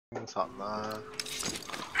精神啦。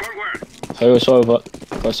喺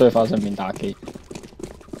個沙發上面打機。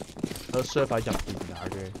喺個沙發入邊打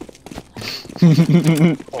機。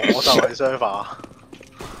我就係沙發。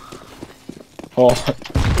哦，哇！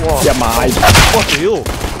一買，哇屌！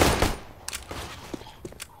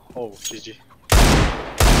哦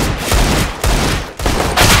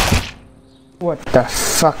 ，GG。What the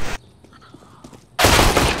fuck？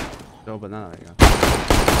 有 banana 嚟㗎。哇！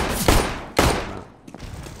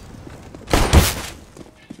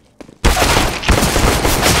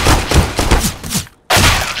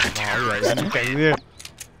以為咁勁啫。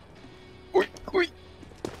喂，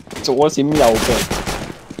左閃右避。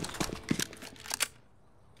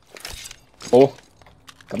好，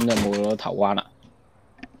咁就冇咗頭彎啦。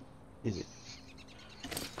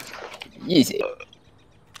Easy。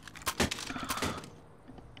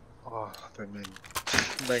哇！對面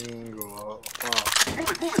拎嘅喎，哇！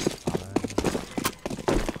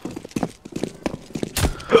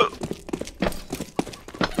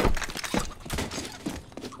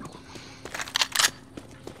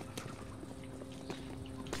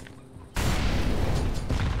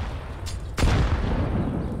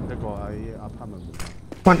一個喺 apartment 門口。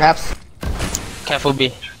One apps。Careful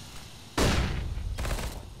B。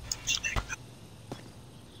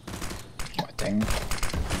頂，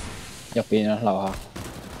入邊啊，樓下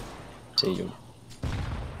死咗。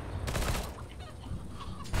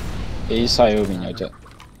A 西嗰邊有隻，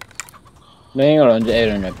你應該兩隻 A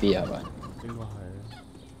兩隻 B 係咪？應該係。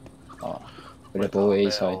哦，佢哋保 A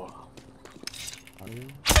西。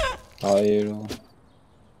係咯。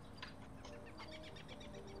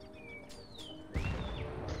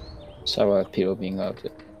西話撇嗰邊有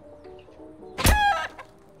隻。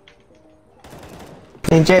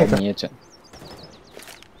你這個。邊一隻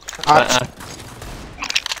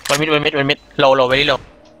？One mid. Low, very low.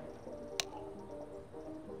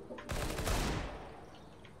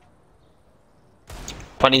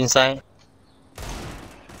 One inside.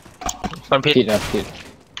 One pit. Pit.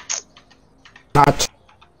 Not.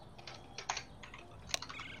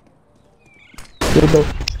 Too low.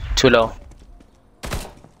 Too low.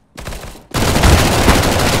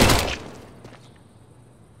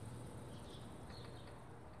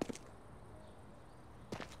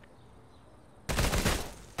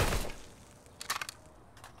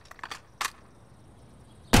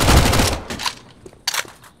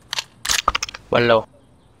 One low.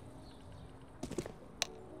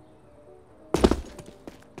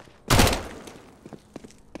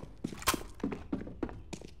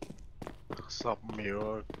 $10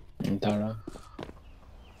秒。唔得啦。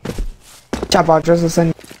下包这是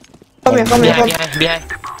森。后面。Behind.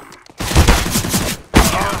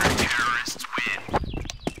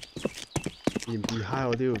 唔 behind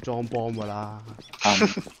我都要裝bomb㗎啦。仲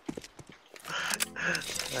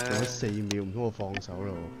有4秒，唔通我放手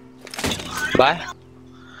咯？Bye.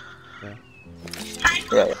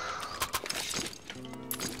 Yeah.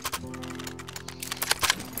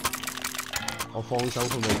 我放手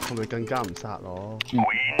佢咪更加唔殺我。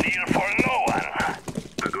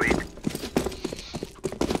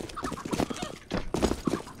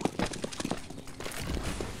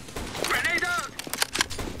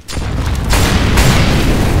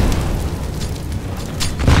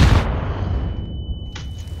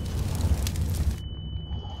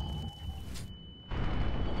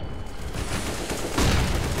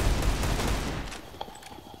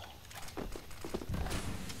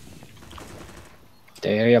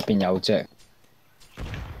屌入邊有隻，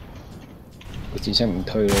佢只識唔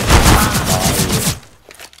推咯。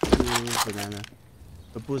banana，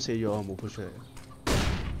佢 push 死咗，冇 push 出嚟。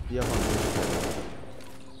依家可能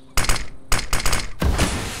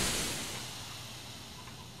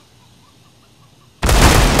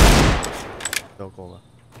有個㗎。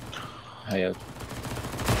係啊。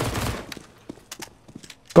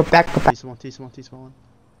Go back. T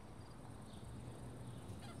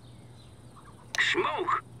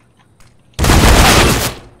small。Smoke.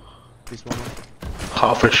 This one.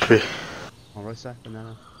 Half HP. On right side,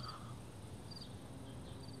 banana.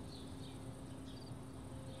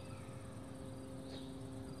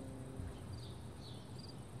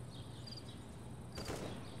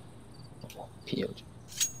 Peeled.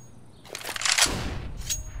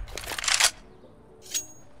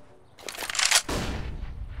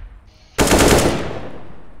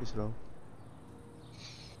 He's low.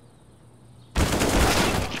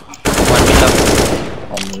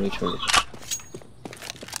我冇出嚟。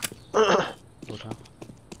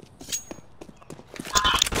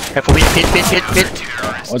Careful pit.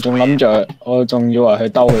 我仲以為佢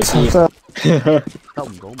兜佢先。兜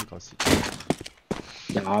唔到，唔夠時。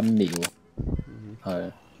21秒。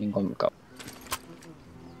係。應該唔夠。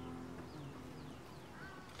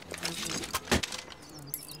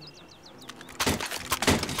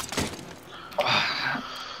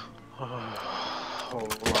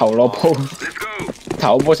頭落鋪，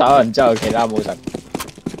頭鋪殺人之後，其他冇殺。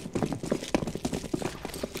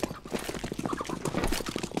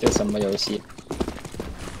這什麼遊戲？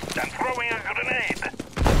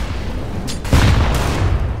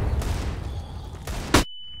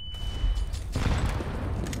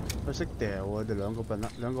佢識掉喎，佢哋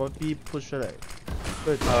兩個 B push 出嚟，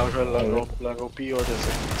跟住係啊，佢兩個 B 嗰隻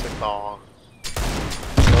識打，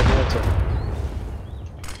嗰邊一隻。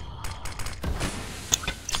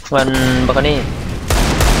One balcony.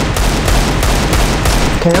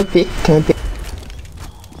 Can you pick? Can you pick?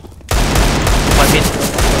 One mid.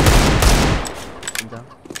 點解？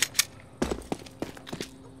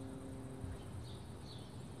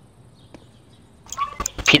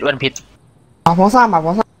 Pit one pit. 馬房山，馬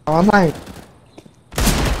房山，馬房山。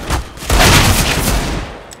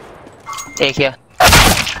A clear.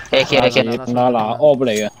 A clear. A clear. 嗱 ，op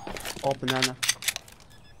嚟嘅。哦 banana。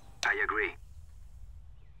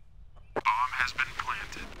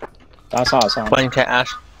打33。One can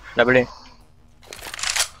ash. Double.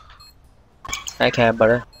 I can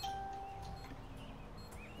brother.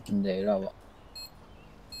 唔嚟啦喎。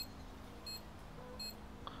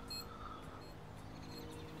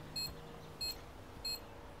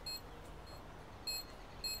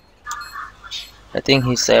I think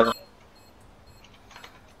he's safe.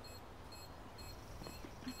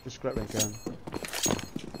 Just grab my gun.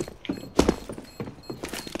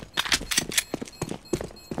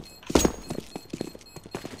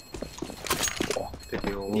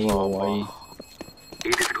呢個位。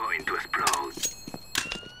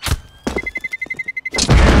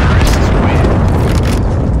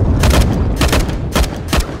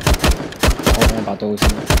我攞把刀先。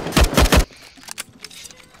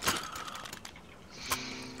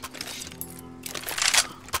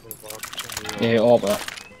你 op 啊！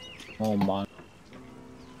我唔玩。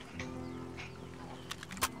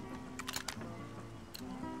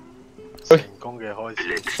成功嘅開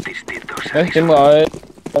始。誒點解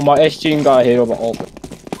我買 SG 點解起咗把 op？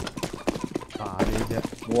打你啫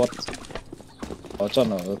What？ 我真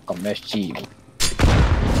係撳 SG。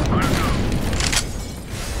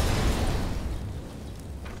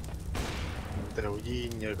掉煙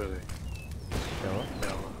嘅佢哋。有啊。有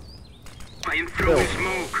啊。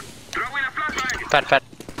Fat fat.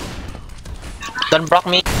 Don't block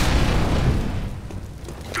me.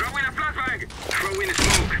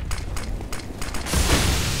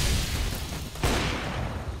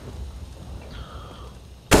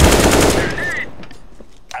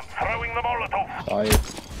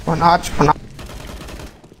 One arch, one arch.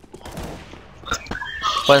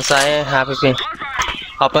 One side half HP.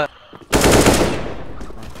 Hopper.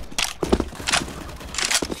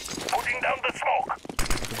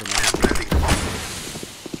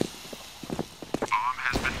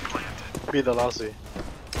 B 的拉水。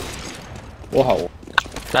好後。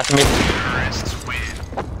Last mid.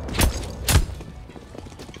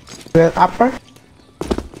 With upper.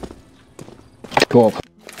 個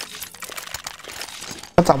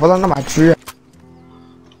我找不到那把狙。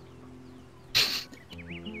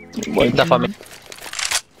那方面。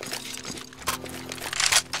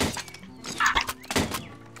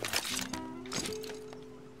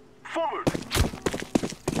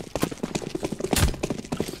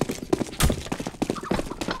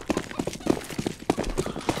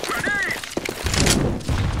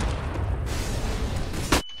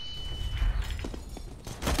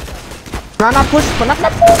Banana push, banana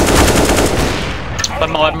push.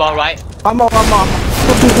 One more right. One more.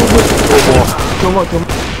 Two more.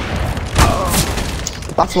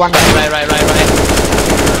 Last one. Right.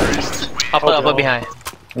 Upper behind.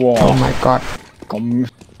 哇 Oh my god. 咁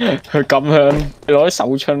佢咁向攞啲手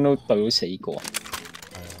槍都對到死個，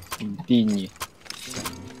唔癲嘅，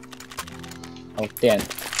好癲，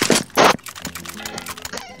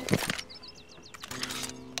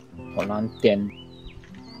好撚癲。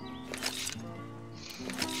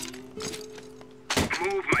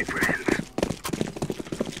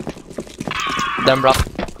Don't block.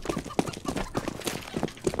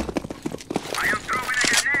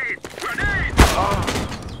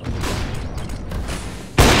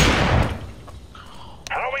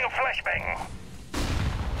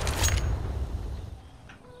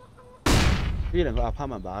 B 兩個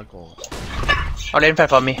apartment 把一個。I'll infect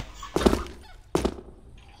for me.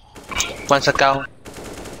 One scout.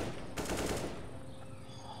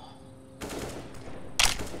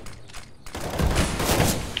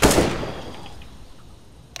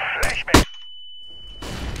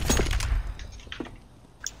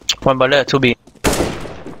 One baller, 2B。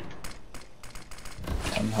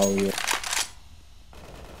等後要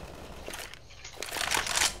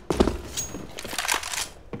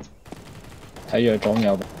睇藥裝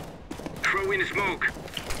有。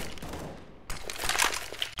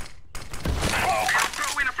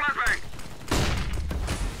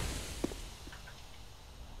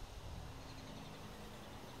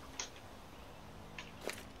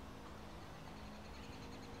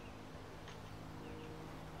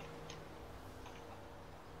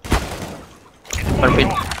One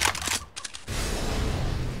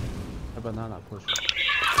pin。A banana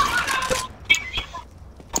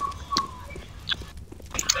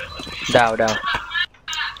push。Down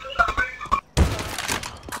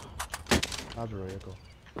down。Library 一個。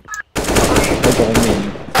喺左面。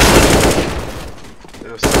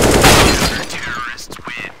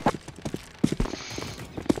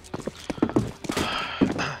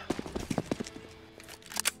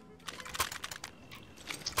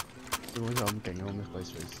根本就咁勁嘅，咩鬼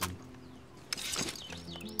水先？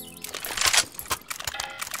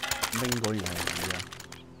拎果然係二啊！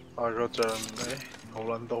開個仗你好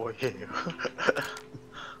撚多嘢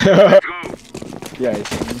一係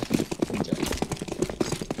先就。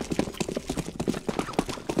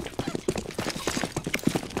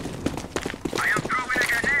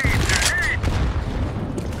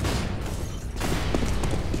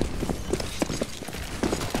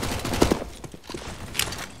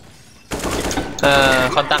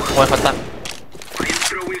contact one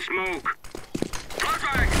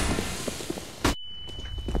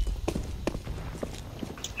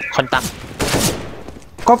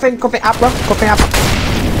contact。contact。Coffin up bro, coffin up.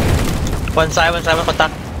 One side one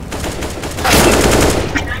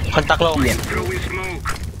contact。contact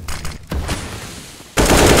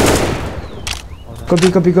low。Go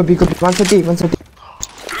B. 130.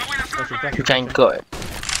 You can go.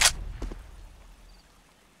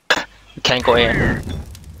 You can go in.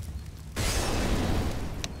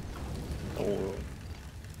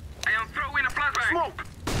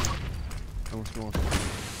有冇 smoke？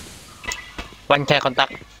 One can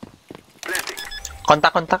contact.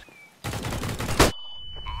 Contact。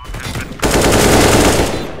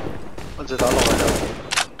跟住打落嚟就。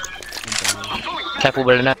Careful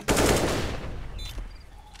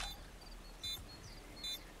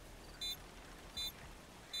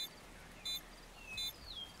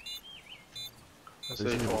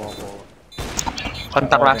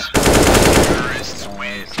rush。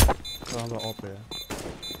佢啱啱 off 嘅。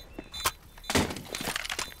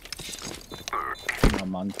慢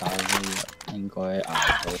慢打都應該捱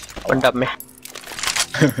到。One đập咩？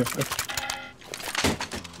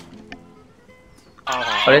我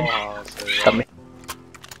哋đập咩？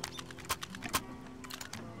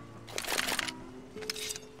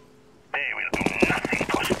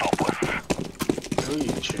佢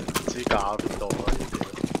完全唔知搞邊度啊！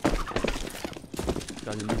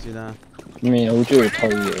搞掂啲先啦。咩好中意推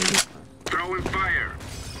嘢？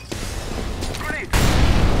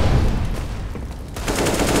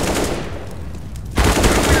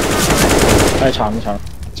慘，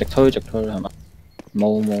直推係嘛？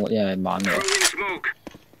冇，一係慢嘅。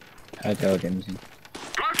睇下最後點先。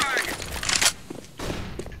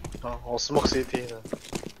啊！我 smoke CT 啊，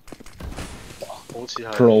好似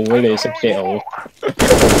係。Pro 嘅你識掉我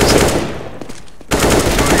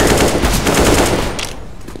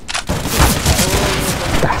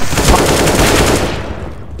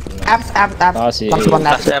，F. 打死 Last one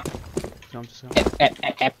Last F.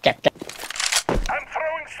 step。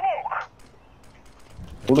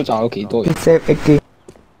我都炸咗幾多嘢。Save again.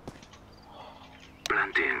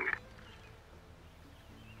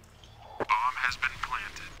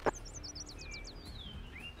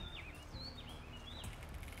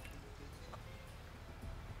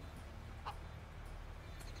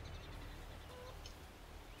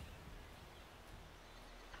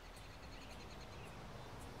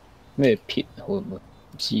 咩撇會唔會唔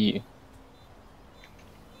知？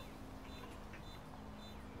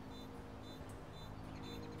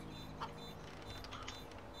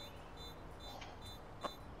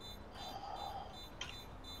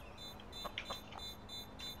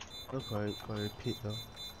佢 pit 咯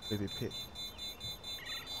 ，baby pit。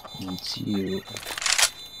唔知喎。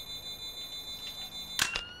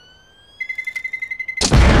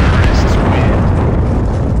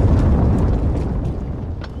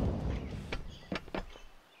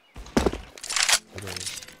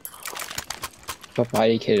不擺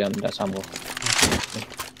AK 啦，唔得3個。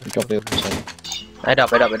捉俾佢唔使。喺度。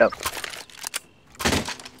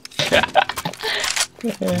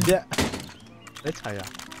啫，一齊啊！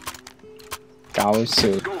搞笑。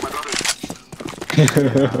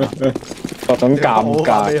各種尷好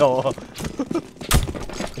話俾尬。我啊，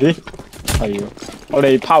咦？係喎，我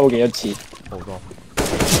哋拋過幾多次？好多。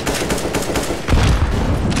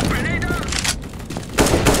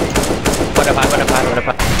What about?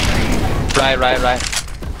 Right.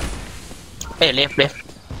 Hey, left.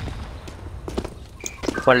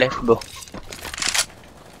 One left, bro.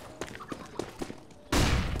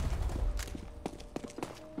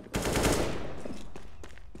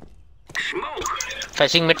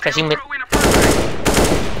 Flashing mid.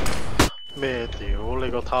 咩屌你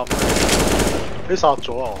個貪？你殺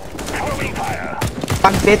咗啊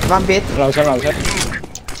One pit. 樓上。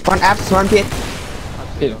 One apps, one pit.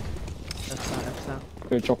 邊度？ F3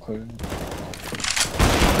佢捉佢。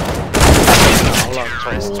搞撚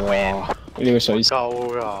錯！哇！呢個水夠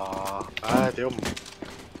㗎！唉屌唔，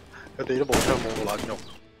佢哋都冇槍冇撚用。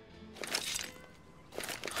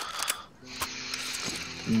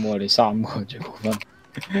咁我哋3個最高分，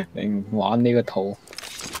你玩呢個圖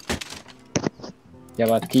有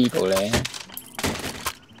把 D 度咧。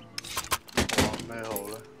玩咩好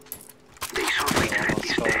咧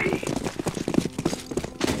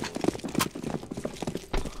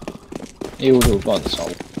？L 度幫人手。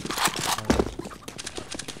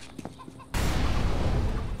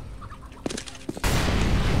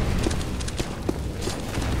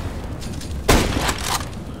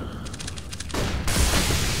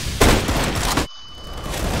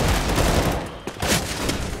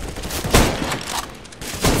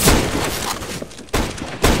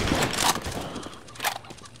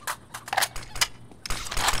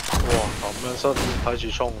咁樣身睇住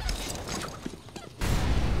衝。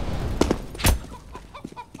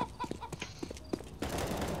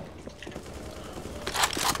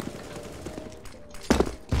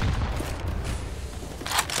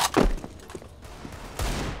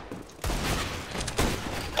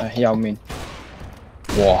右面，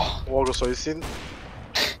哇！哇個水仙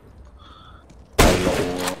大佬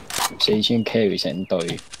，4000 carry 成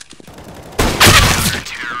隊。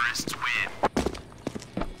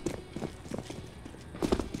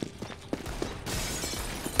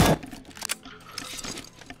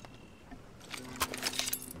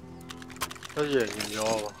一贏咗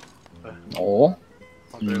喎。我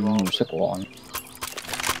唔識玩。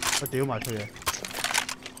我屌埋出嘢。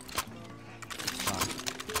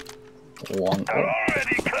玩過。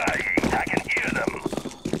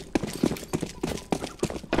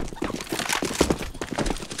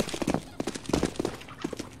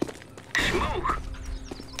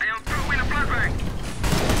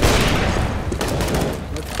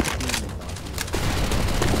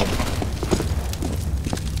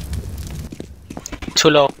Too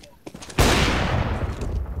low.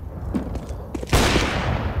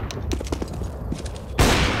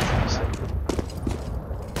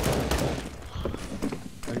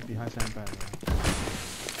 Right behind sandbag.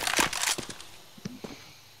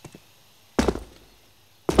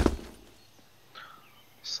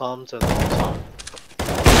 3隻狼殘，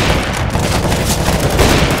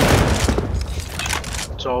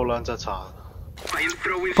仲有2隻殘。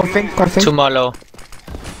Coughing. Two more low.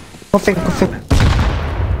 Coughing.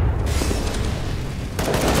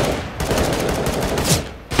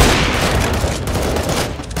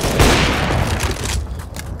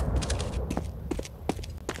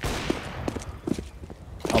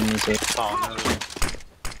 暗射。殘啊！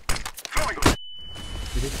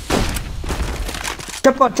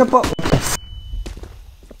 Chop out.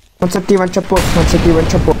 170, 1 chop out. 170, 1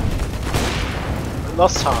 chop out.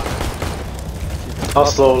 Last 殘。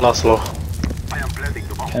Last low.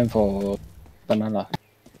 Time for banana.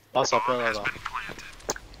 Last up 啦啦。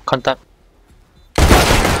 Contact.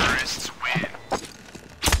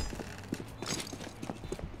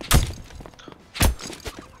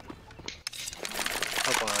 拜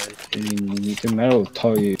拜。仲喺度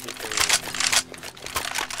推。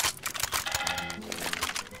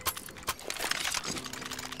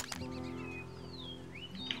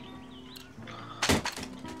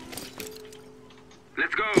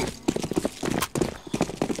Let's go.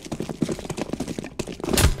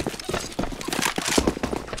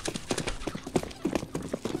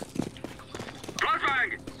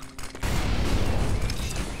 Flashbang.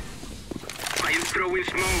 I am throwing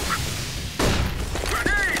smoke.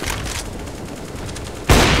 Grenade.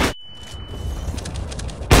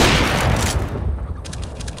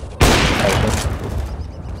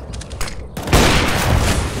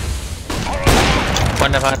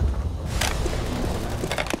 One apart.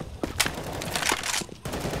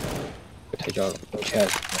 睇咗部車。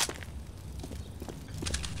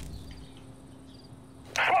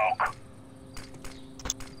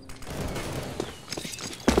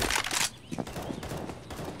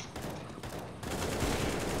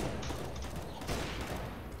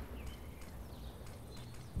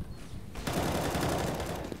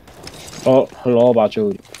攞把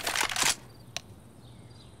刀。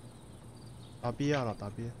打 B 啊，打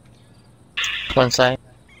B 啊 One side.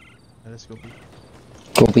 ，Let's go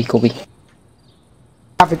B。 Go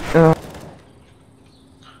B。Have it.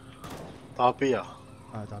 打 B 啊！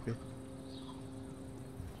打 B。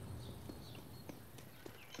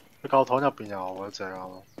佢教堂入邊有一隻啊！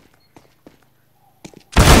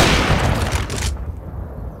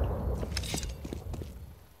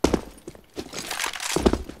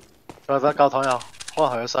得教堂有，可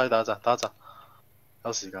能係去西打一陣，等一陣，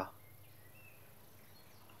有時間。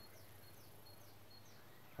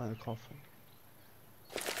coffee。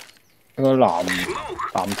一個藍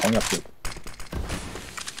桶入邊。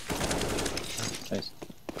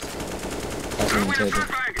我先唔知啲。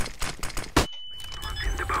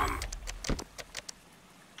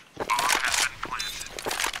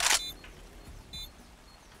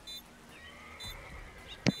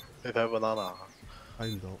你睇 banana 睇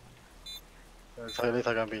唔到。你睇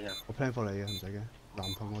緊邊呀？我 plan for 你嘅，唔使驚。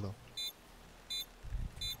藍桶嗰度。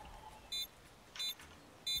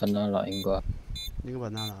banana 應該。應該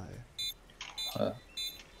banana 嚟嘅。係啊。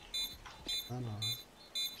banana。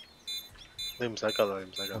你唔使吉啦，你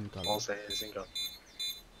唔使吉，我死你先吉。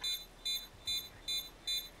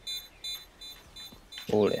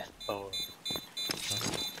冇嚟啊！到。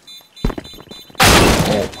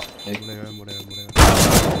冇理佢。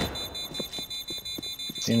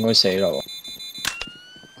應該死啦喎！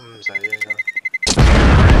唔死應該。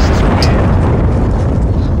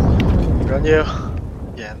唔緊要，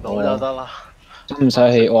贏到就得啦。唔使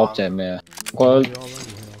起惡就係咩啊？我覺得唔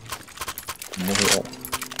好起惡。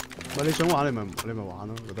唔係你想玩你咪玩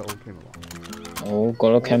咯，覺得 OK 咪玩。我覺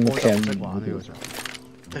得 cam 唔識玩呢個場。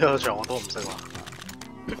呢個場我都唔識玩。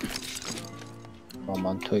慢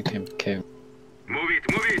慢推 cam。 Move it.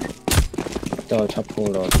 都有出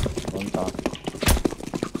鋪咯，講打。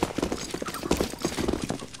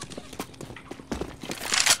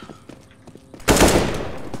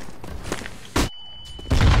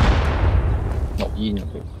落煙啊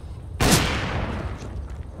佢。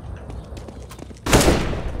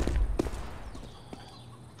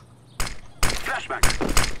Flashback.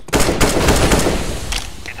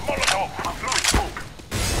 It's a Molotov. I'm throwing smoke.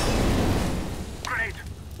 Grenade.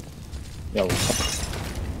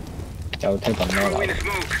 又推緊啦 Throw in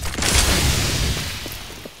smoke.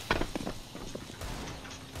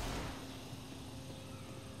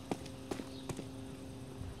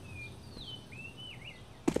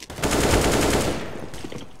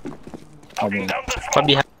 後面。One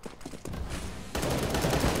behind.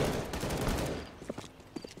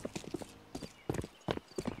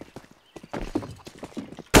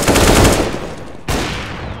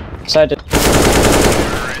 Side。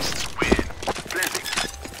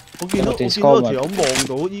我見到條友望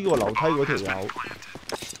到呢個樓梯嗰條友，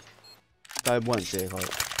但係冇人射佢。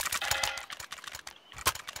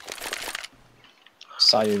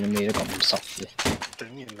晒完你未都咁熟嘅。竟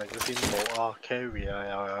然領先冇啊 carry 啊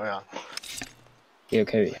又有人。呢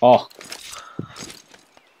個 carry 哦。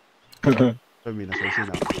對面啊水仙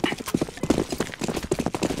啊！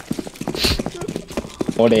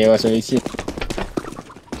我哋個水仙。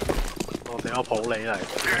我哋個普理嚟。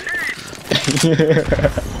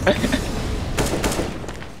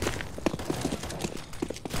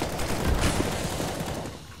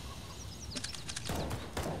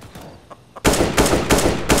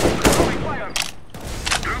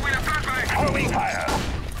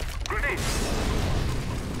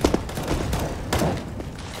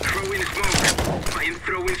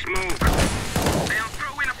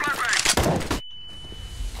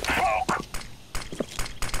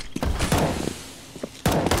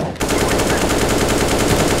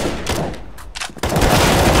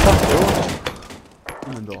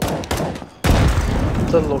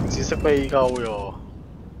真綠紫色飛鳩喎！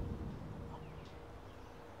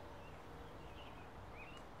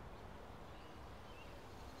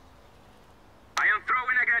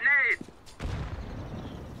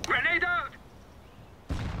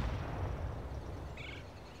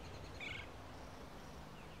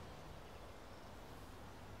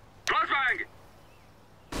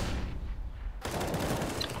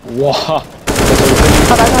哇！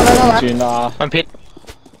轉啦 One pit.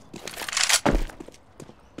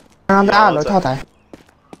 啱啱喺2樓偷睇。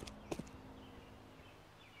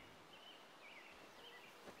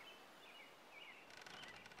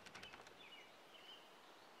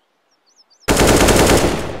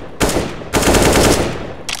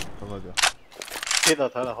呢度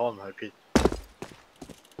睇嚟可能係撇。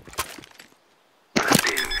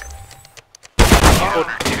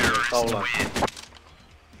收啦。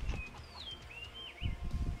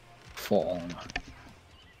放啊！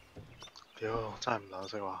屌，真係唔撚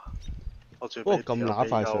識話。我最不過俾咁乸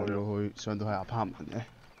快上到咗。去，上到係 apartment 嘅。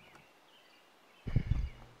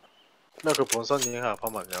因為佢本身已經係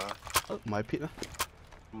apartment 㗎啦。唔係 pit 咩？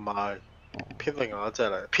唔係 pit 另外一隻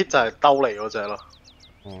嚟，pit 就係兜嚟嗰隻咯。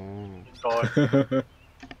哦。該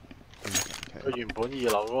佢原本2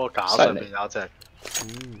樓嗰個架上面有一隻。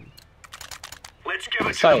嗯。 Let's give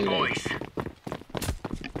it 犀 to 利 the boys.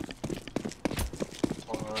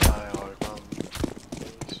 我係外軍。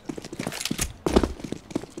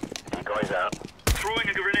Decoys out. Throwing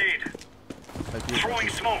a grenade. 喺邊 Throwing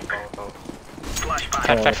smoke. 到 Flashbang.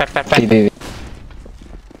 ，B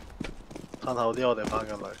褪後啲，我哋翻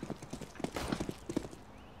緊嚟。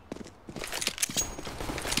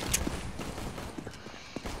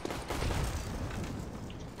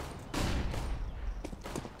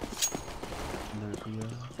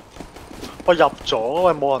我入咗，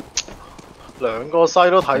喂冇人，兩個西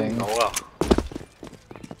都睇唔到啊！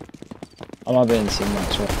啱啱俾人閃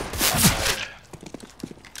埋出。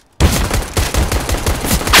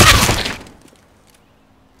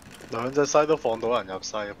兩隻西都放到人入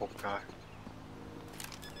西啊！仆街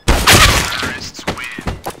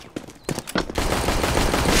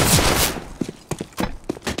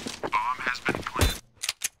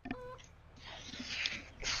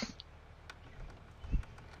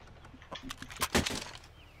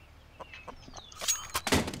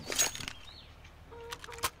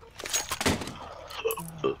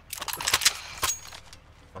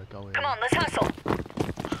！Come on, let's hustle.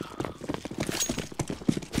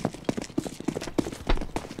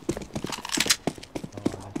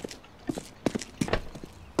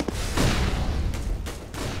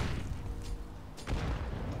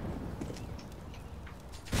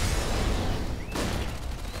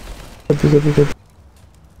 别！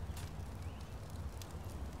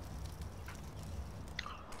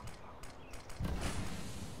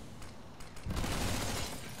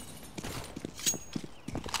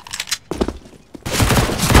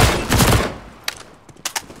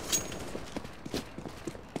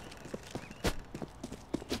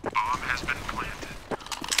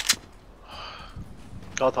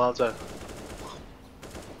交他陣。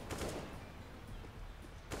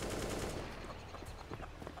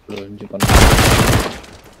兩隻品。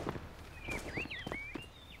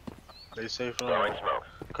你 safe 啦，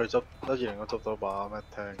佢執120我執到把咩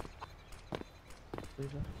聽？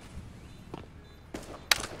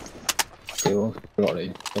屌，落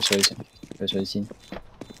嚟個水先，個水先。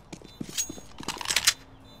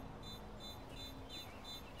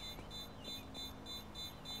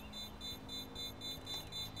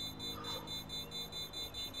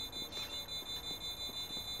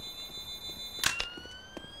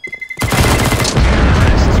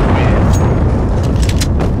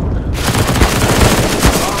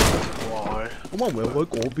咁我唔係有個喺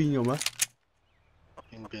嗰邊嘅咩？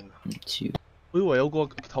邊邊啊？唔知。我以為有個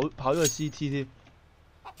跑咗去 CT 添。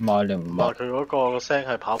買定唔買？佢嗰個聲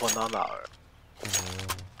係跑 banana 嘅。哦。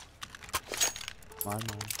買。哇，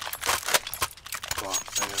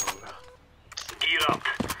咩好㗎 Gear up.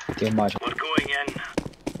 叫買 We're going in.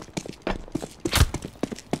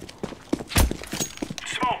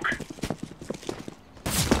 Smoke.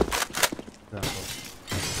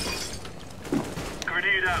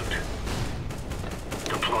 Grenade out.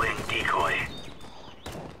 Deploying decoy.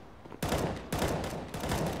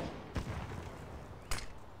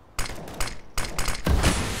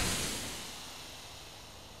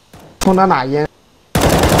 冲到哪烟？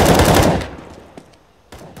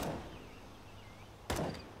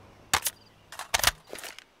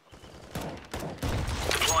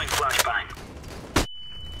 Deploying flashbang.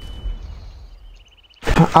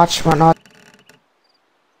 Arch one out。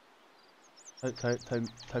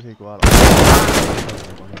睇屁股啊！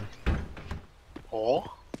我？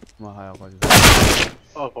咁啊係啊，掛住。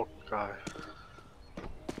啊仆街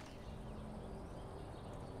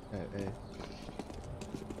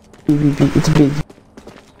！B，it's B。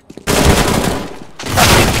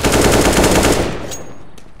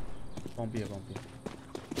幫 B 啊，幫 B。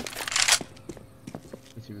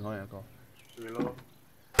你前面可能有個。係咯。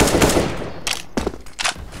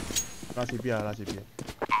拉次 B 啊，拉次 B。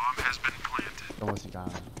等我時間。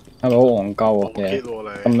係咪好戇鳩啊？嘅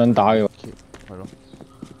咁撚打嘅。係咯。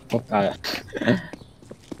仆街啊！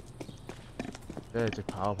即係直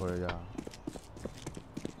跑入去咋。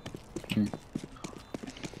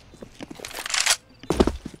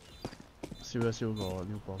燒一燒個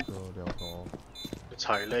new box 咯，你有個。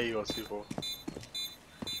齊呢個師傅。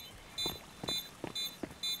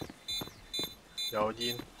有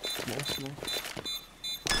煙。冇。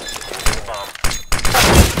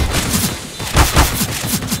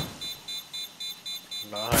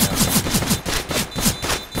唔係啊！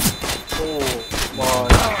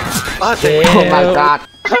啊！ Oh my god！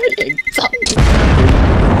 認真。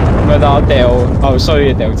唔係，但我掉衰嘅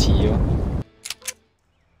掉詞喎。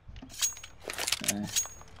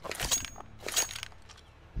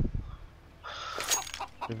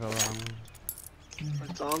最後啦，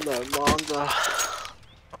爭2萬咋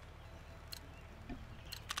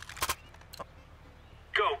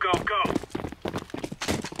？Go go go！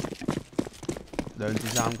 2至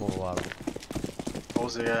3個喎。冇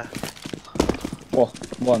事嘅。哇！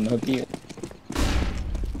冇人去 B。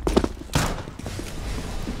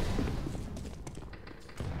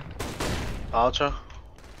打槍。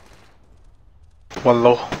雲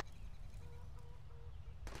路。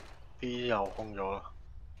B 又空咗啦。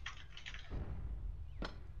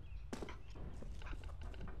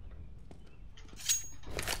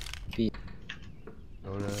B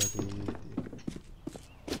好啦，B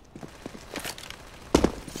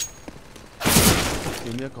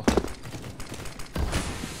點一個？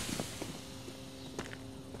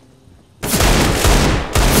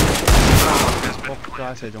仆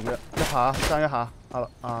街射中一下，爭一下，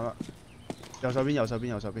右手邊，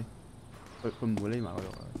佢唔會匿埋嗰度，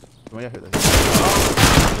仲有1血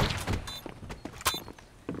嚟。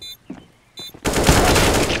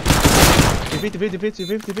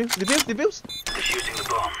Defuse！ Defusing the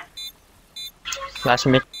bomb. Last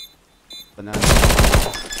mid. Banana.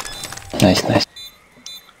 Nice。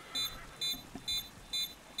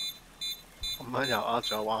咁樣又呃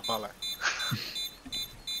咗玩返嚟。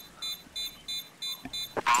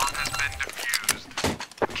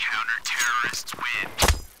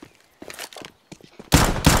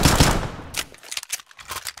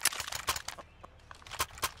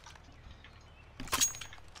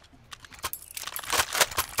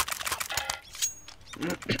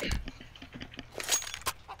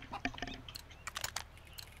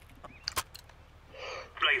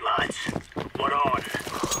Right, lads. We're on.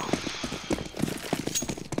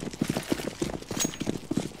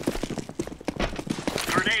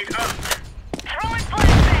 Grenade out. Throwing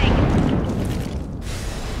flashbang.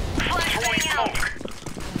 Throwing Flashbang out. smoke.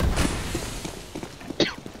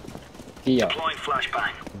 B 啊。 Deploying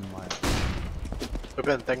flashbang. 唔係，佢俾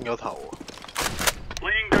人叮咗頭喎。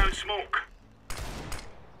Laying down smoke.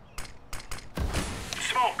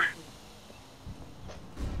 Smoke.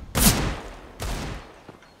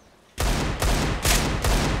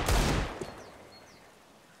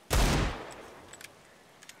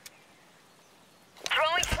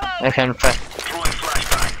 Throwing smoke. I can try. Throwing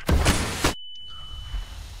flashbang.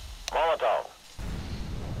 Molotov.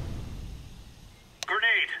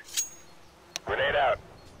 Grenade. Grenade out.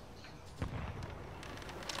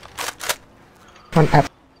 One app.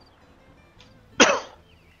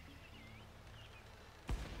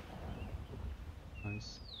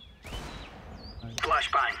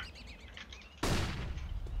 nice。Flashbang.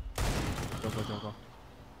 走個。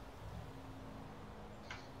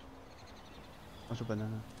我出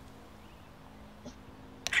banana。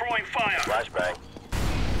 Throwing fire. Flashbang.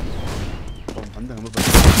 我唔肯定有乜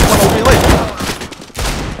banana。喂！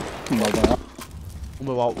唔係㗎。我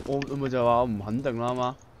咪就係話我唔肯定啦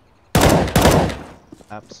嘛。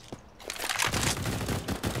Apps。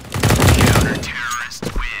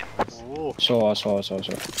哦，錯。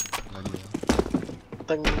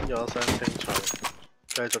叮咗聲叮除，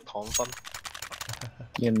繼續躺分。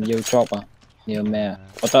要唔要 drop 啊？你要咩啊？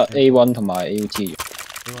我得 A1 同埋 AUG。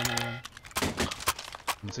A1，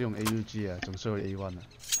唔識用 AUG 啊，仲需要 A1 啊。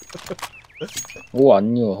好穩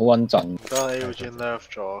嘅喎，好穩陣。而家 AUG nerf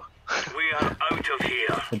咗。We are out of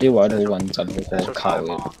here. 嗰啲位都好穩陣，好可靠嘅。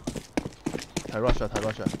睇 rush 啊，睇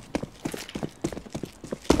rush 啊。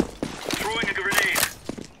Throwing a grenade.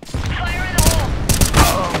 Fire in the hole.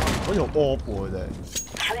 好似好 off 喎，佢哋。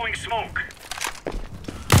Throwing smoke.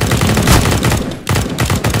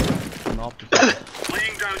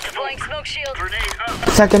 Laying down Deploying smoke. smoke shield. Grenade out.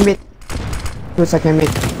 Second mid. 2 second mid.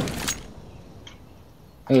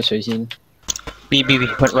 喺個水先。B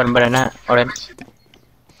one banana orange.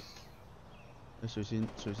 你水仙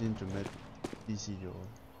做咩 DC 咗？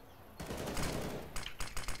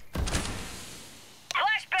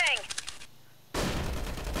 Flashbang.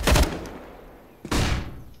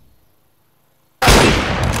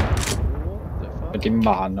 有啲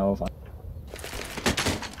慢啊，我發。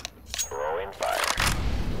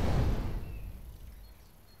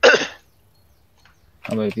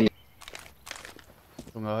係咪 B？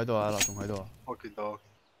 仲有喺度啊，仲喺度啊。我見到。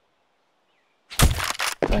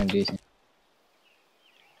睇 B 先。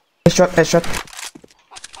Headshot。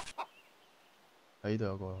喺呢度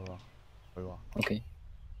有個佢話。OK。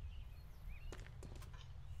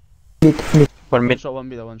Mid. One mid.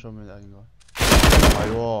 One shot 啊，應該。唔係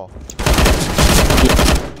喎。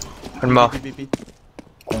มันบอก B。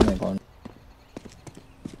講嚟講，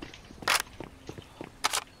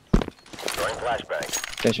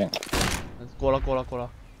 即場過啦。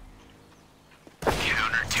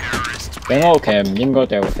俾我其實唔應該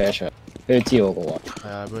掉 flash，俾佢知我個位。係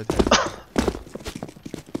啊，俾佢睇。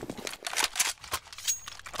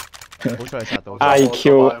好彩你殺到。IQ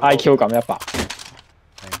咁100，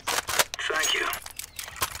 Thank you.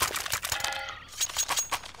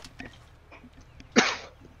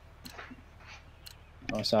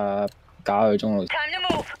 我實搞佢中路， Time to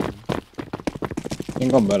move. 應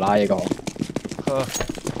該唔會拉嘢個。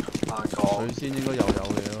難講。水仙應該又有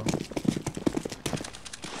嘢咯。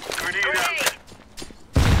 Grenade out.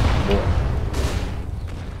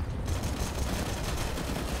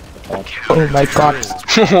 Oh my god.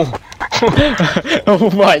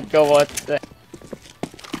 Oh my god！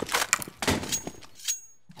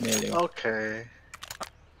 咩料？ OK，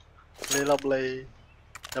呢粒呢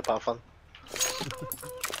100分。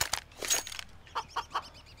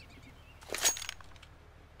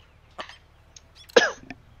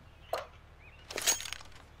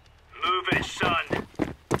Move it, son.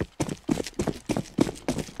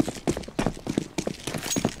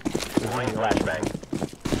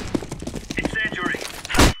 Incendiary.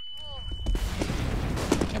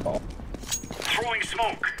 一寶 Throwing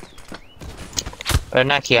smoke. ไปห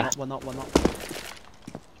น้าเคลียร์ One up。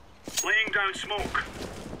 Laying down smoke.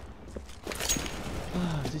 唔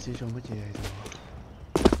知自己做乜嘢喺度。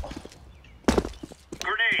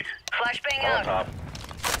 Grenade. Flashbang out.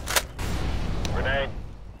 Grenade.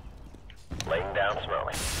 Laying down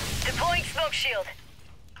smoke. Deploying smoke shield.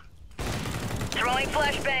 Throwing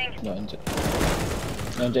flashbang. 兩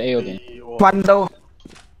隻 A 嗰邊， Window.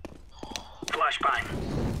 Flashbang.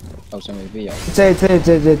 樓上未必有。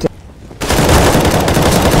這。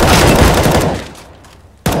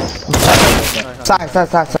晒。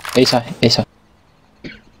 A 晒。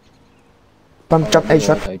 Bomb drop A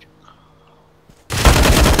shot. 睇住。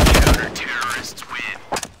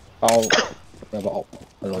包有個屋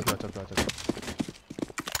喺裏邊。執。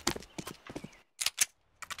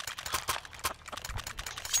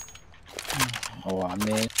我玩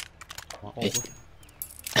咩？已經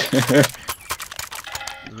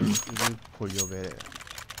配咗俾你。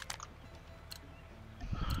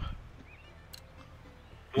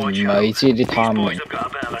唔係知啲 timing。 Have got a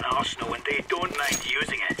bit of an arsenal and they don't mind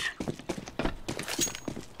using it.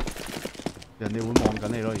 人哋會望緊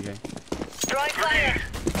你咯，已經。 Throwing fire.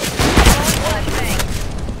 Throwing flashbang.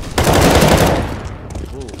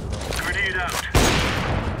 Grenade out.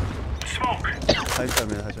 Smoke. 喺上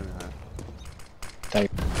面係。第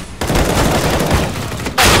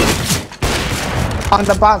On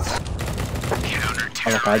the bus. 我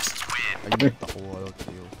解係要鬥啊！都屌。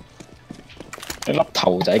你粒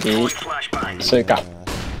頭仔幾 Throwing flashbang. 衰格，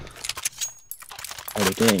我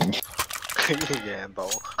哋竟然贏到。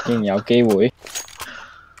有機會。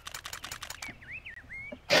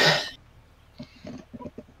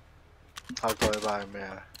下個禮拜係咩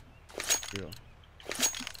啊？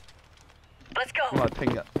 Let's 咁 go. 啊，聽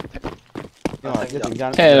日，因為一陣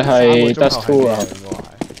間。聽日係 Dust 2啊！應該係。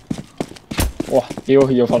哇！要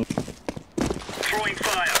瞓。 Throwing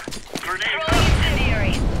fire. Grenade. Throwing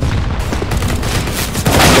incendiary.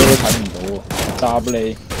 都睇唔到喎，揸你。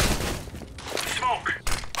 Smoke.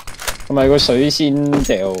 同埋個水仙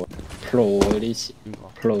掉 Pro 嗰啲詞邊個？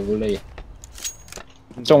 ，Pro 你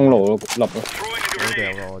中路嗰粒咯。 Throwing a 我掉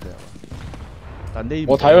grenade. 㗎，我掉。但呢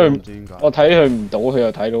我睇佢唔知點解，我睇佢唔到，佢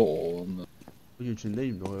又睇到我咁啊我完全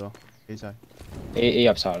匿唔到佢咯，幾細。 ！A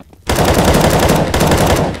入晒啦，加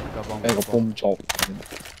幫。俾個 boom 作。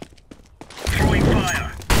 Throwing fire.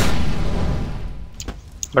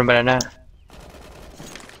 มันไปแล้วหน้า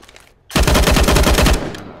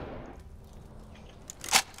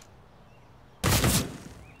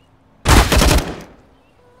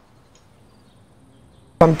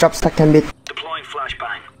Bomb drop second bit. Deploying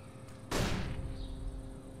flashbang.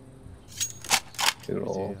 條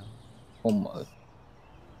路我唔係。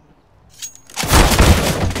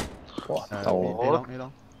哇！鬥我 A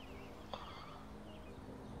咯。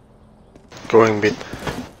 Going mid。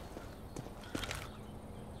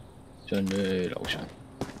上咗去樓上。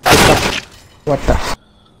 What the?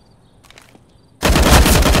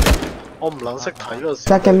 我唔撚識睇嗰個時。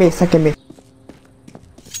 Second mid.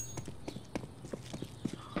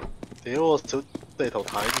 屌我小地圖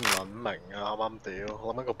睇唔撚明啊！啱啱屌，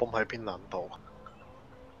我諗緊個泵喺邊撚度。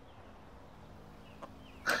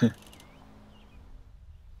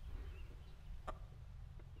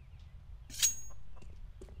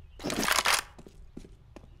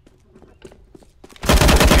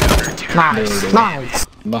Nice.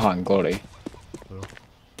 點解行過嚟？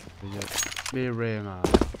咩 rank 啊？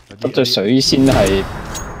咁隻水仙係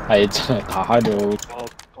真係打到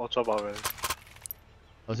我再爆俾你，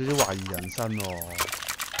有少少懷疑人生喎。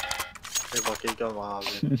你把機根玩下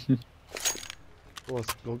先。嗰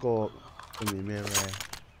個仲要咩 rank？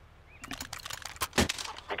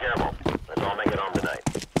 Be careful. Let's all make it home tonight.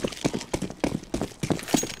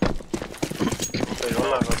 我哋嗰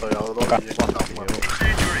兩個隊友都已經揼緊。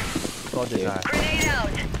多謝晒。 Grenade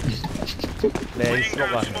out. 靚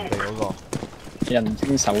smoke 啊，人哋嗰個。人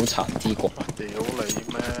精手殘之國。屌你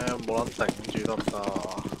咩？冇撚頂住得唔得啊？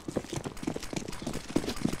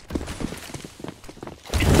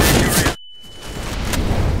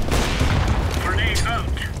 Grenade out.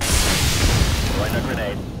 Throwing a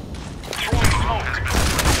grenade. Throwing smoke.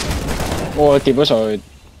 我跌咗上去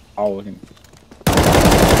爆添。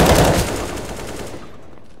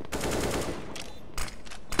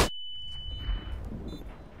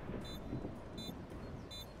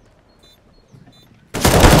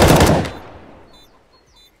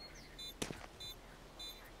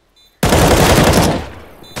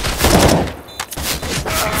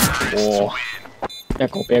哇！一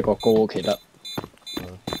個比一個高，其實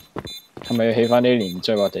係咪要起翻啲連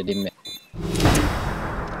追或者啲咩？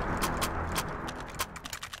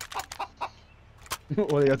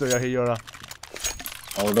我哋有隊友起咗啦。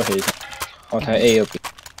我都起，我睇 A 嗰邊。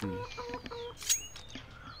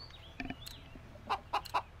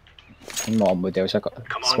希望唔會掉失個。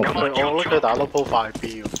我覺得佢打到鋪快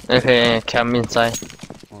B 喎。Okay, come inside.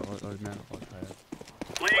 我咩？我睇下。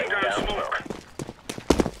 Laying down smoke.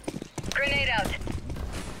 Grenade out.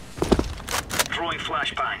 Throwing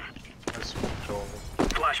flashbang. 係 smoke 咗。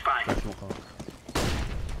Flashbang. smoke 啊。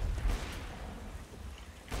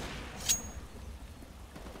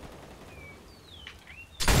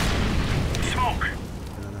 Smoke.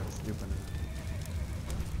 Banana, still banana.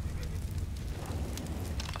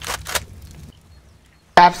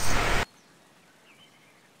 Taps.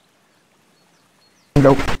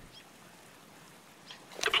 Nope.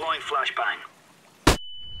 Deploying flashbang.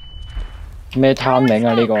 咩貪領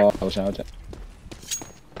啊？呢個樓上有隻。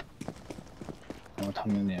我貪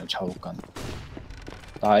領你又抽筋。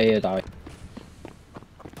打 A 啊打 A。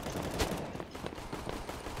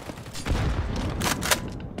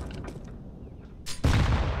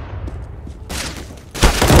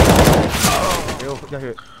屌，一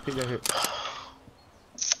血，一血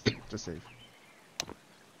，just save。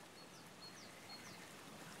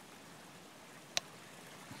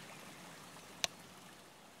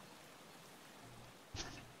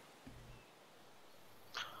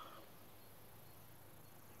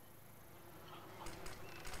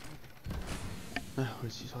唉，去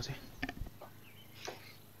廁所先。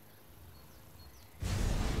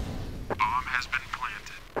 Bomb has been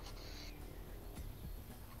planted.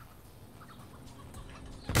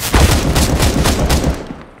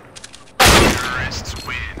 Terrorists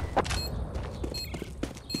win.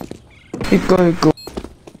 Go.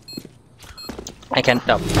 I can't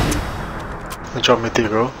up. 你仲未跌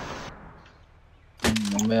咗？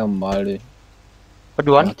有咩唔買你？ What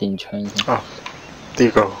do you 打 want? 電槍先。啊，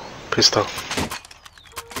跌咗 pistol。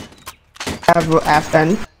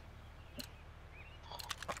 FN.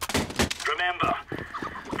 Remember,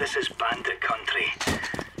 this is bandit country.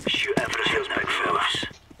 Shoot everything big fellas.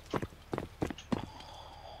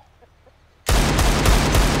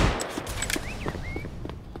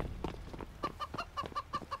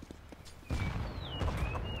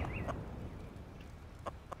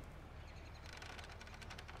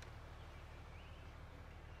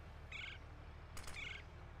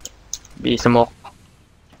 B smoke.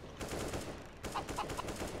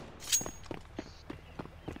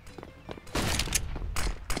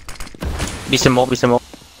 B smoke, B smoke.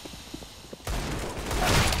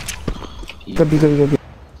 Go.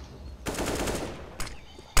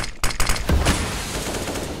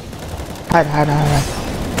 Hide.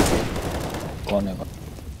 幹你個。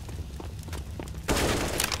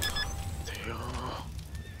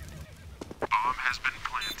Bomb has been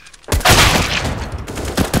planted.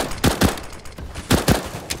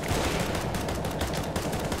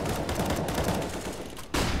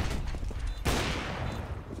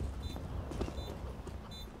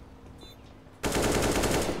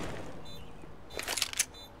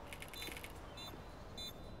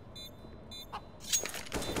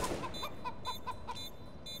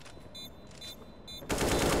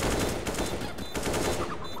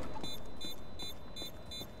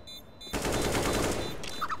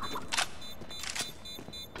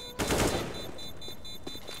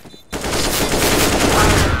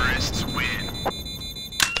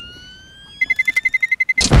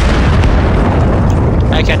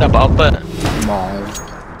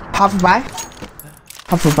 half buy.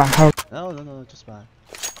 Half buy. Half. No, just buy.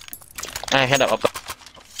 I head up.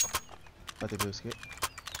 But they will escape.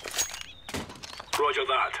 Roger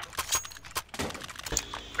that.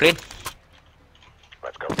 Green.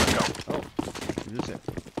 Let's go. Oh, use it.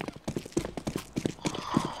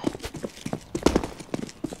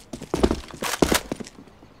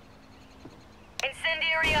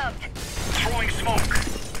 Incendiary out. Throwing smoke.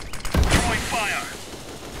 Throwing fire.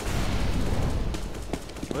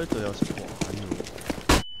 我呢度有食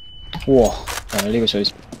喎，哇！呢個水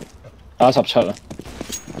打17啦，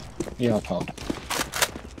呢個球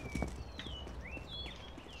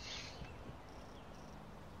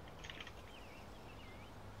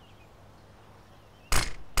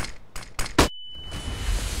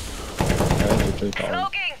喺度追打。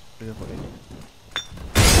 Smoking. 俾咗佢。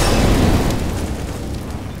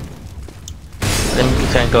Then you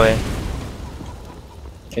can go in.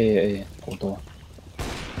 A 好多。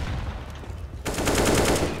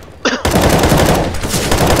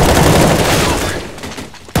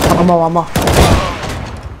One more.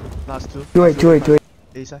 Last two. Do it.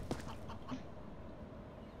 A side.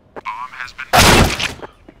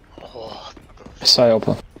 哇！ Side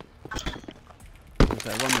open。 There's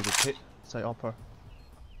like one with the pit. Side upper.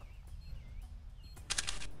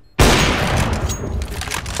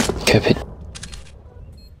 佢撇。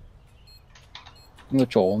應該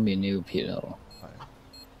左面呢個撇啊。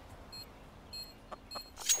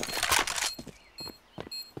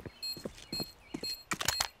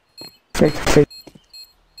Fake.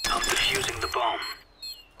 I'm defusing the bomb.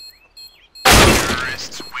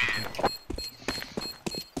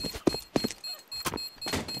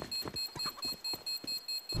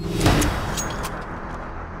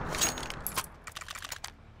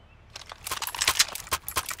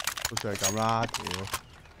 好似係咁啦，屌！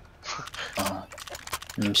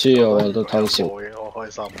唔輸啊！我都偷笑。我已經好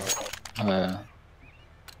開心啦。係啊。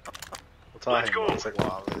我真係唔識玩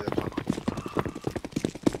嘅啫。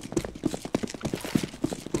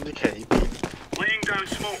咁啲企邊 Laying down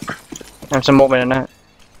smoke. I'm some movement in that.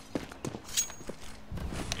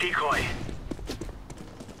 Decoy.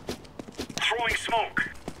 Throwing smoke.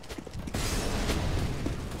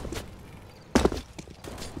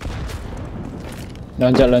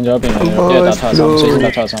 兩隻一邊，一係打叉3，水先打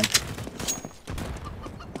叉3。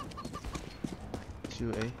2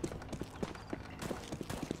 A。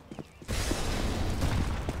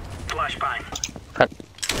 Flashbang. Cut.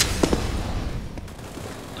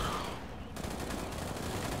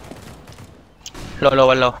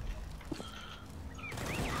 Low.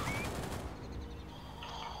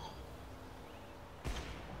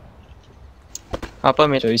 Upper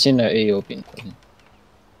mid. 最先係 A 嗰邊，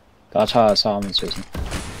打73水先。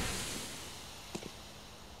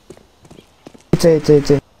J.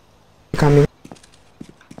 Coming.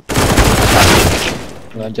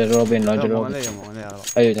 兩隻嗰邊，有冇揾你啊？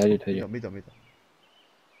睇住。Middle.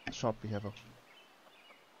 Short, be careful.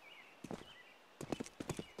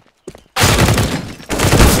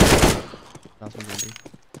 Last one, maybe.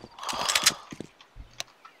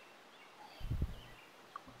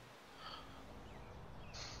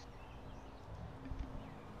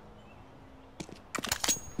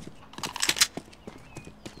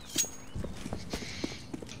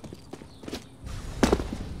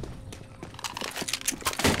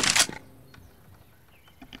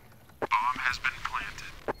 Bomb has been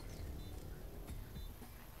planted.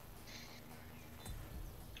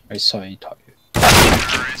 喺細台。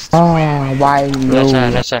Why no?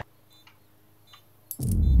 Let's say.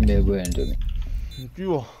 你會人對面？唔知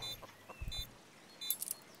喎。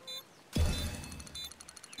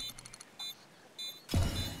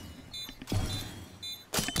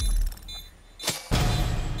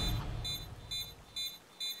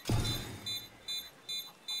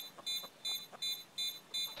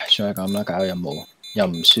算係咁啦，搞個任務又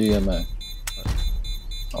唔輸咁樣。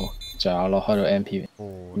好，就落開到 MP。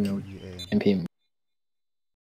哦，有 EA。 MP5。